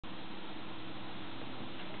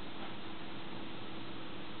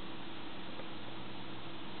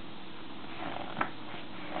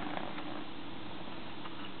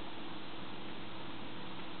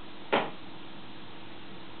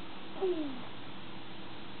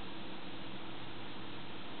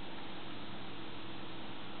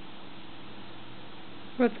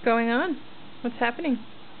What's going on? What's happening?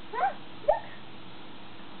 Huh? Look!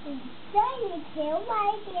 It's starting to kill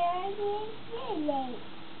my hair and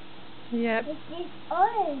Yep. It's this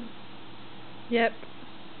orange. Yep.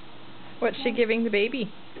 What's she giving the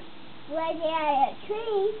baby? Right at a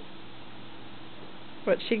tree.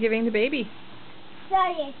 What's she giving the baby?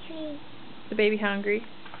 Sorry, a tree. Is the baby hungry?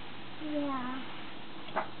 Yeah.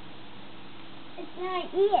 It's not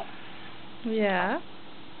it. Yeah.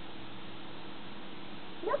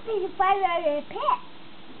 Look, there's a fire under the pit.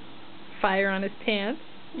 Fire on his pants?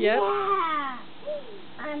 Yep. Yeah.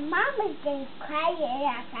 My mama's been quiet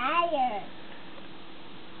at fire.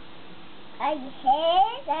 Are you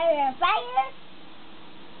scared of the fire?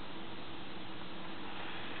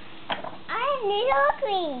 I'm little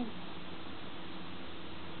green.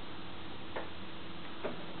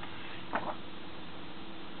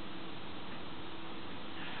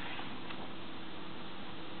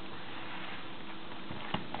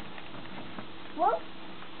 Whoa.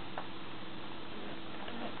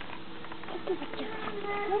 Take a picture.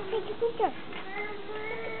 Let's take a picture.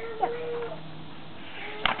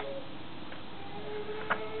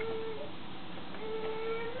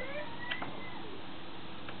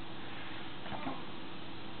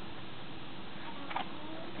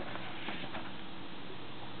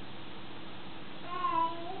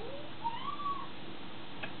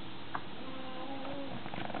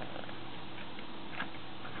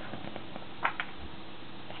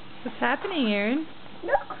 What's happening, Erin?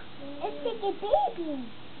 Look, it's taking baby.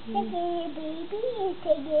 Taking a baby and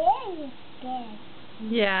taking it again.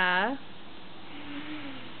 Yeah.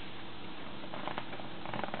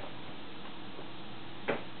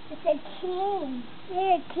 It's a king.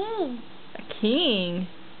 It's a king. A king?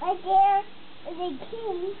 Right there is a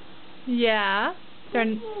king. Yeah. They're.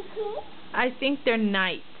 Is he a king? I think they're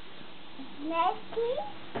knights. Nice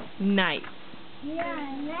king? Knights.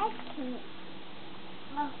 Yeah, nice king.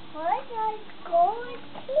 A horse has gold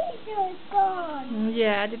teeth are gone.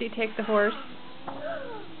 Yeah. Did he take the horse?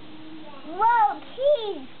 Whoa,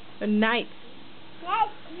 king! The knights. Nice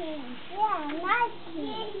king. Yeah, nice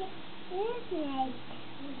king. This nice.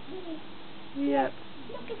 Yep.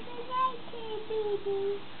 Look at the night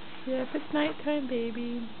baby. Yep. It's nighttime,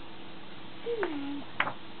 baby. Good night.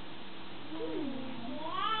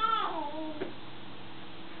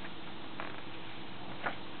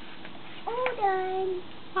 All done.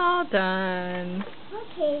 All done.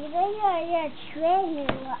 Okay, then you're a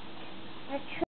trainer. A